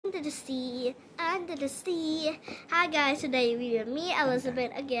under the sea, under the sea. Hi guys, today we are me, Elizabeth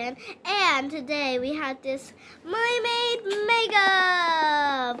again, and today we have this mermaid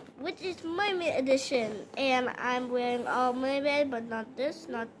makeup, which is mermaid edition, and I'm wearing all mermaid, but not this,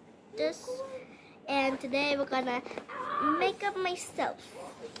 not this. And today we're gonna make up myself,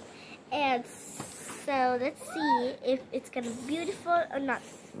 and so let's see if it's gonna be beautiful or not.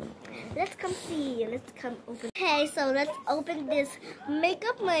 Let's come see. Let's come open. Okay, so let's open this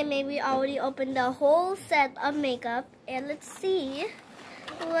makeup mermaid. We already opened the whole set of makeup, and let's see.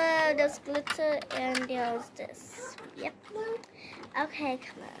 Well, there's glitter and there's this. Yep. Okay,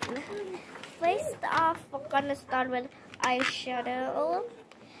 come on. First off, we're gonna start with eyeshadow.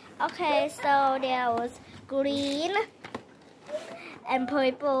 Okay, so there was green and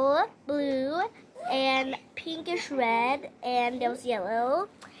purple, blue, and pinkish red, and there was yellow.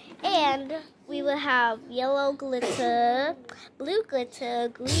 And we will have yellow glitter, blue glitter,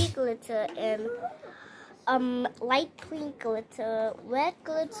 green glitter, and light pink glitter, red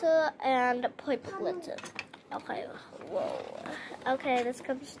glitter, and purple glitter. Okay, whoa. Okay, let's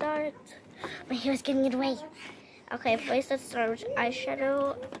come start. My hair's getting in the way. Okay, first let's start with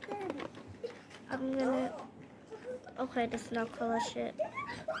eyeshadow. Okay, this is not color shit.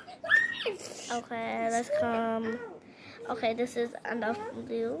 Okay, let's come. Okay, this is enough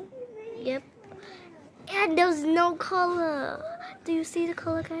blue. Yep. And there's no color. Do you see the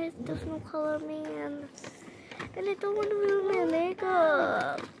color, guys? There's no color, man. And I don't want to ruin my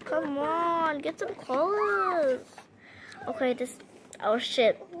makeup. Come on, get some colors. Okay, this. Oh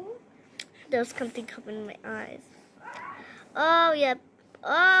shit. There's something coming in my eyes. Oh yep.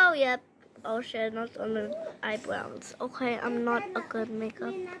 Oh yep. Oh shit, not on the eyebrows. Okay, I'm not a good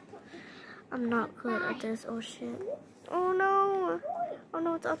makeup. I'm not good at this. Oh shit. Oh no. Oh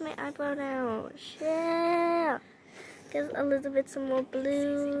no, it's off my eyebrow now. Shit. Get Alizabes some more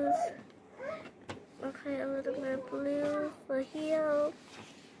blues. Okay, a little bit of blue for here.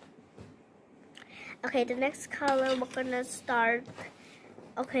 Okay, the next color we're gonna start.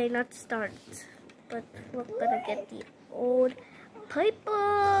 Okay, not start, but we're gonna get the old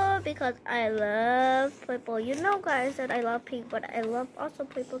purple because I love purple. You know, guys, that I love pink, but I love also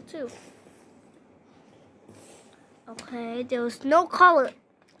purple too. Okay, there was no color.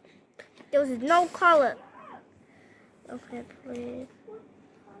 There was no color. Okay, please.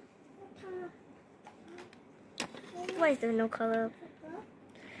 Why is there no color?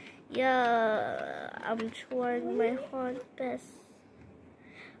 Yeah, I'm trying my hard best.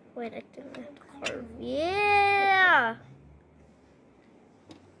 Wait, I think I have to carve. Yeah!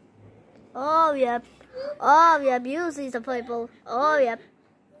 Oh, yep. Oh, yep. You see the purple. Oh, yep.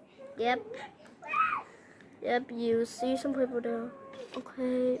 Yep. Yep, you see some purple there.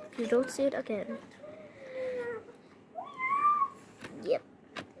 Okay, you don't see it again. Yep.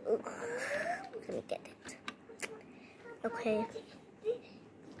 Ooh. I'm gonna get it. Okay.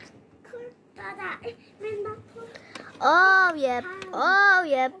 Oh, yep. Oh,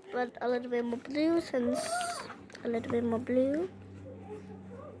 yep. But a little bit more blue since a little bit more blue.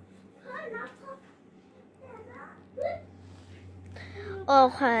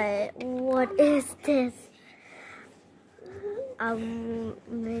 Okay, what is this? I'm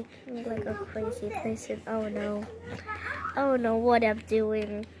making like a crazy person. Oh no. Oh no, what I'm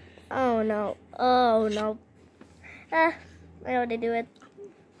doing. Oh no. Oh no. I already do it.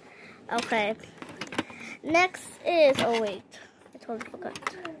 Okay. Next is, oh wait. I totally forgot.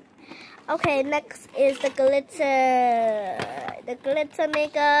 Okay, next is the glitter. The glitter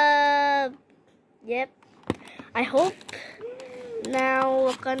makeup. Yep. I hope. Now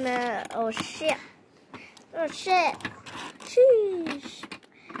we're gonna, oh shit. Oh shit. Sheesh.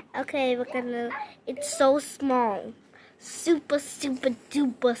 Okay, we're gonna, it's so small. Super, super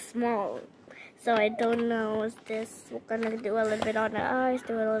duper small. So I don't know what's this. We're gonna do a little bit on the eyes,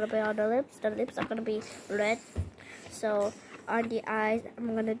 do a little bit on the lips. The lips are gonna be red. So on the eyes,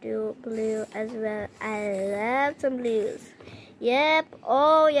 I'm gonna do blue as well. I love some blues. Yep.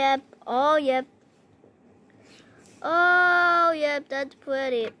 Oh, yep. Oh, yep. Oh, yep. That's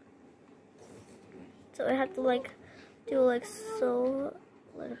pretty. So I have to like do like so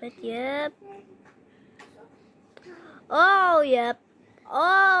a little bit. Yep. Oh, yep.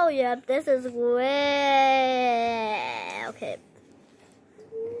 Oh, yep. This is great. Okay.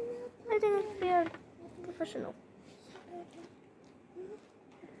 I think it's very professional.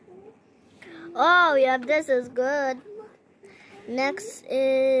 Oh, yep. This is good. Next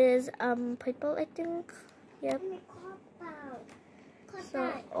is purple, I think. Yep.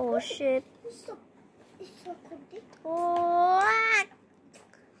 So, oh shit. Oh,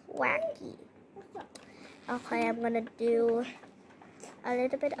 wacky. Okay, I'm gonna do a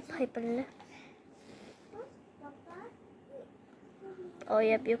little bit of paper. Oh,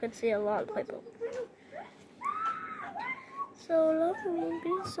 yep, you can see a lot of paper. So lovely,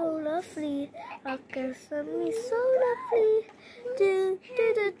 be so lovely. I guess me so lovely. Do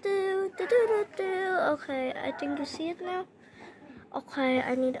do do do do do do do. Okay, I think you see it now. Okay,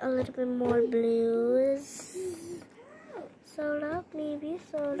 I need a little bit more blues. So lovely, be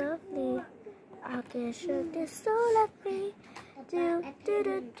so lovely. I guess you're just so lovely. Do do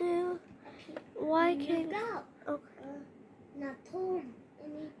do do. Why can't? Okay.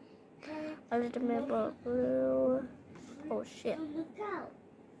 A little bit more blue. Oh shit.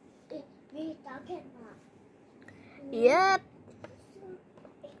 Yep.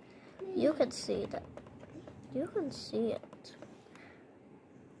 You can see that. You can see it.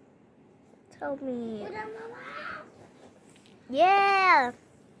 Tell me. Yeah.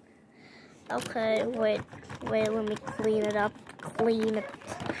 Okay, wait, let me clean it up. Clean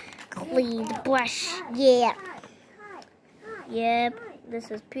the brush. Yeah. Yep,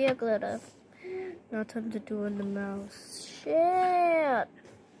 this is pure glitter. Now time to do in the mouth. Shit.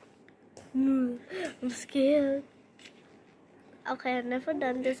 I'm scared. Okay, I've never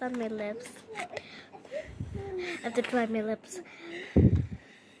done this on my lips. I have to try my lips.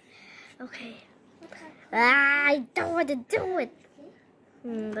 Okay. I don't want to do it.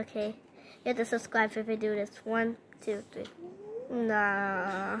 Okay. You have to subscribe if I do this. 1, 2, 3.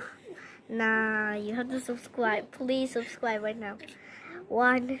 Nah, you have to subscribe. Please subscribe right now.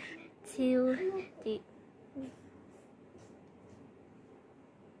 1, 2, 3.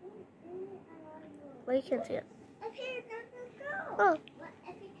 Well, you can't see it. Oh.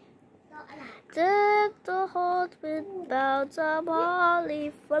 Deck the halls with boughs of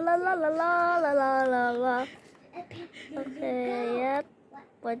holly. La la la la la la la la. Okay, yep.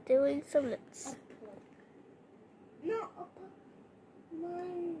 We're doing some lips.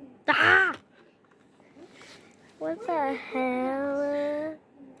 Ah! What the hell?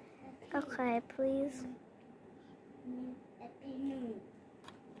 Okay, please.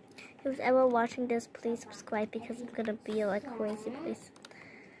 Who's ever watching this, please subscribe because I'm gonna be like crazy, please.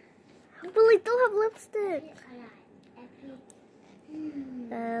 But I don't have lipstick.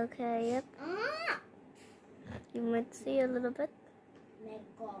 Okay, yep. You might see a little bit.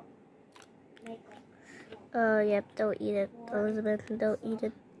 Oh, yep, don't eat it. Elizabeth, don't eat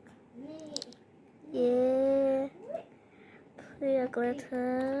it. Yeah. Clear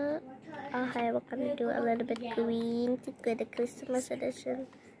glitter. Okay, we're gonna do a little bit green to get the Christmas edition.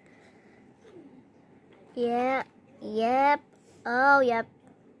 Yeah, yep. Oh, yep.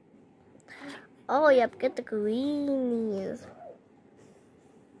 Oh, yep, get the greenies.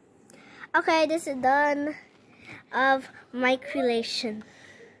 Okay, this is done of my creation.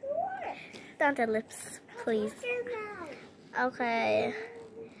 Down the lips, please. Okay.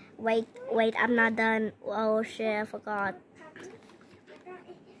 Wait, I'm not done. Oh shit, I forgot.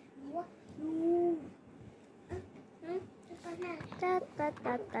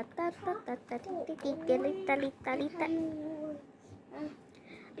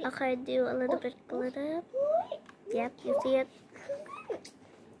 Okay, do a little bit glitter. Yep, you see it?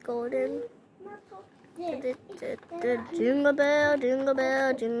 Golden. Jingle bell, jingle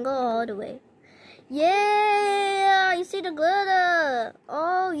bell, jingle all the way. Yeah, you see the glitter.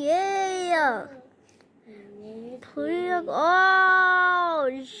 Oh yeah. Oh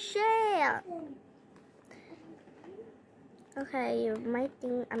shit. Okay, you might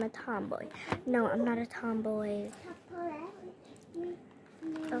think I'm a tomboy. No, I'm not a tomboy.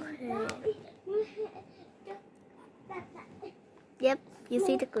 Okay. Yep, you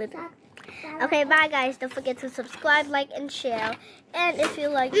see the glitter. Okay, bye guys. Don't forget to subscribe, like, and share. And if you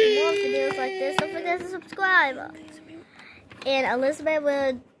like more videos like this, don't forget to subscribe. And Elizabeth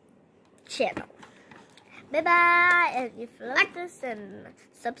will channel. Bye bye. And if you like this, then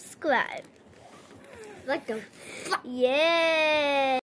subscribe. Like the yeah.